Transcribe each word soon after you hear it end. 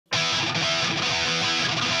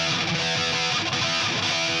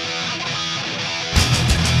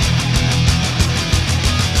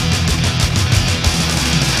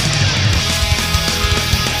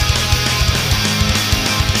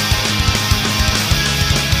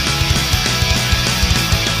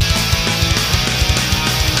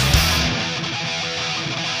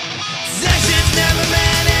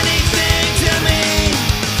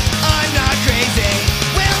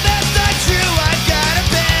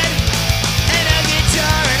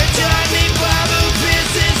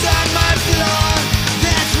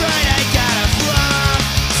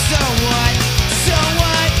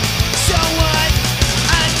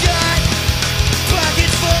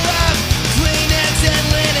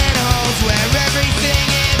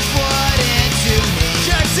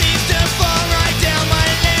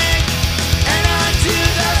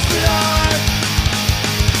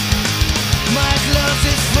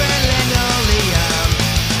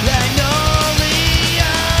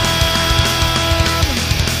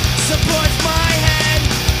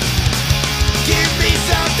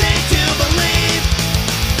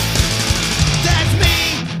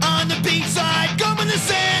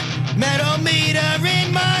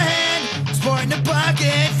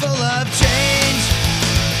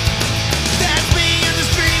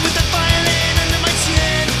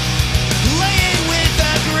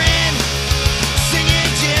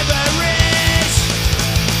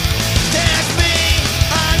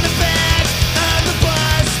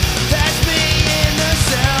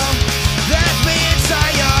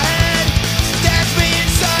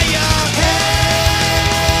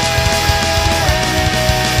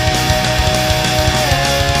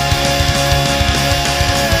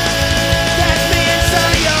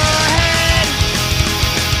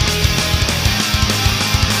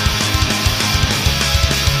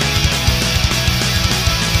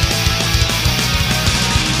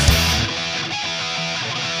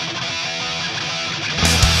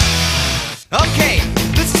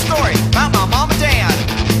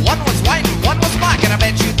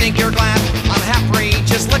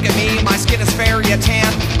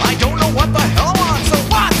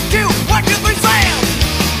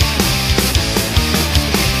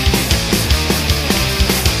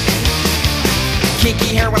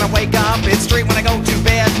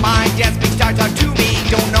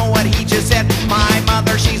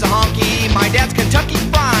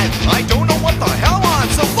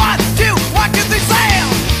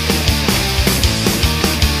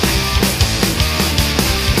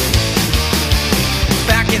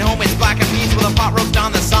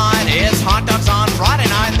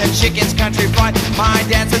chicken's country fried. My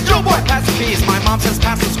dad says, yo boy, pass the peas. My mom says,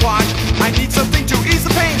 pass the squash. I need something to ease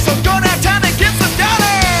the pain, so go downtown and get some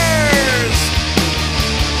dollars.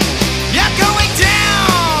 You're going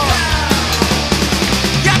down.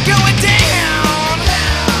 You're going down.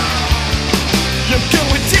 You're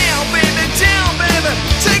going down, baby,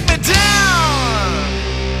 take me down.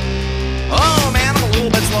 Oh man, I'm a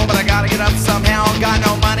little bit slow, but I gotta get up somehow. Got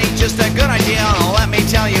no money, just a good idea. Let me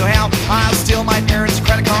tell you how. I'll steal my parents'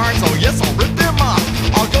 credit cards. Oh yes, I'll rip them off.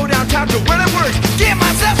 I'll go downtown to where it works. Give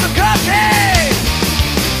myself some coffee.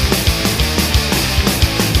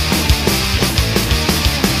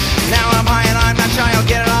 Now I'm high and I'm not shy. I'll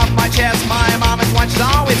get it off my chest. My mom is one. She's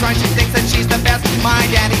always right. She thinks that she's the best. My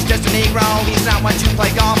daddy's just a Negro. He's not one to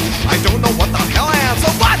play golf. I don't know what the hell I am.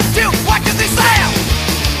 So what does he say?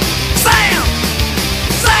 Sam!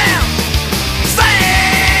 Sam! Sam!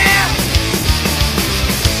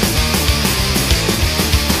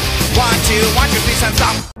 1, 2, 3,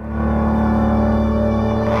 stop.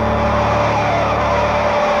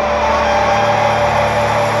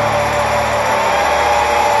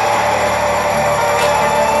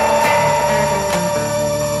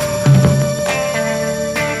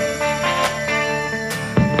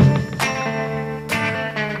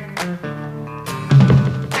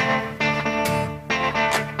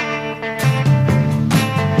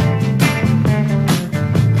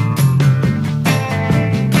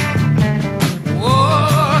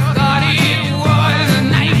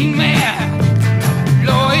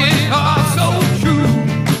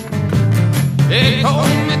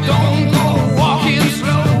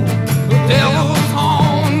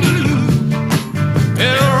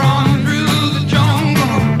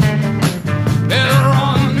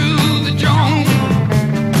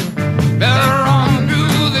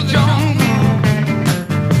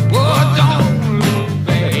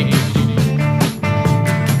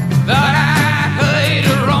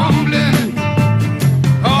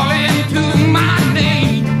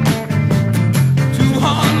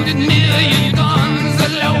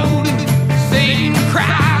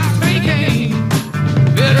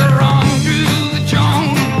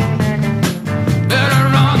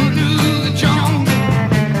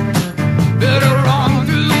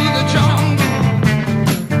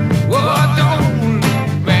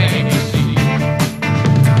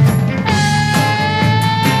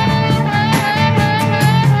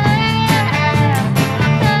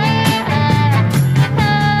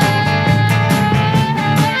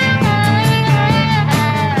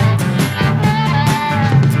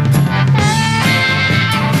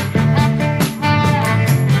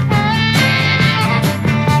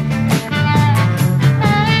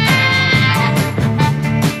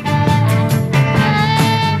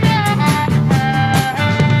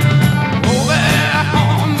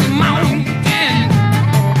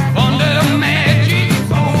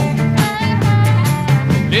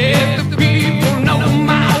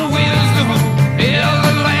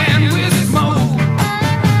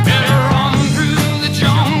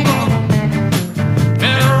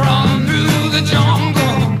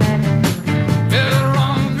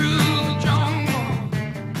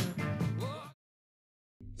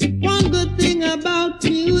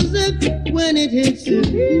 When it hits you, I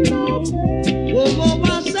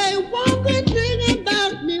say one good thing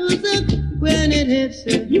about music. When it hits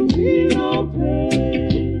you, you feel no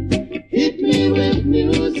pain. Hit me with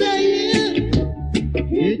music, yeah.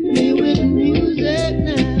 Hit me with music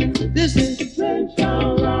now. This is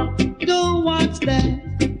Trenchtown Rock. Don't watch that.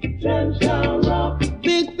 Trenchtown Rock.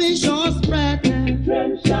 Big fish or sprat now.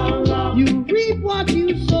 Trenchtown Rock. You reap what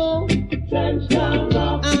you sow. Trenchtown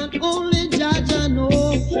Rock. And only Jaja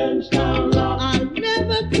knows. Trenchtown Rock. I'll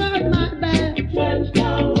never turn my back.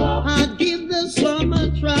 Trenchtown Rock. I'd give the slum a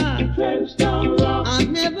try. Trenchtown Rock. I'd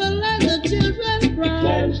never let the children cry.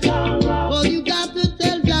 Trenchtown Rock. Well, you got to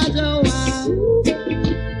tell Jaja why.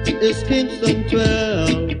 It's Kingston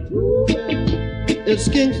 12. It's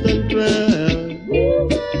Kingston 12.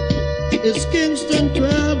 It's Kingston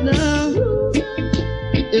 12 now.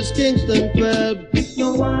 It's Kingston 12.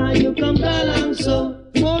 No, why you come down so?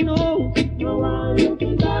 Oh no. No, why you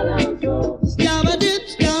come down so? Scabba dip,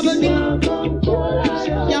 scabba dip.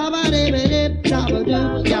 Scabba dip, dip, scabba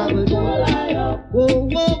dip, scabba dip. Whoa,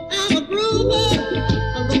 whoa, I'm a groover.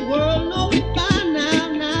 And the world knows by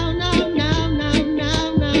now,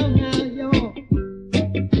 yo.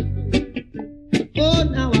 Oh,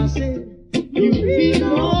 now I say, you feel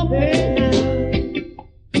no pain.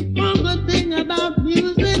 One good thing about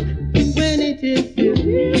music, when it hits you,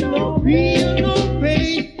 feel no pain.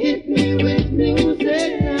 Hit me with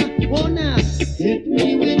music now. Oh, now, hit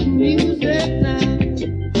me with music now.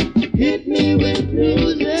 Hit me with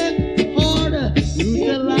music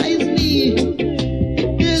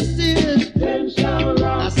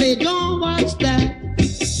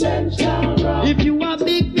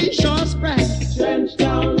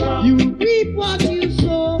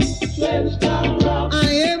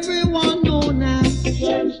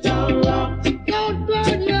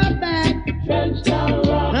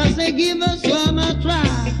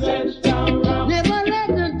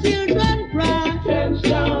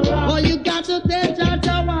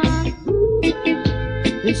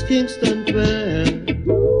Kingston 12.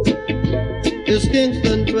 It's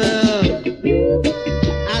Kingston 12.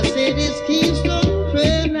 I said it's Kingston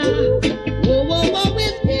 12 now. Whoa, whoa, whoa,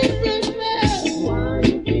 it's Kingston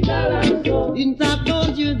 12. Didn't I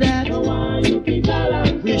told you that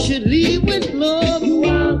we should leave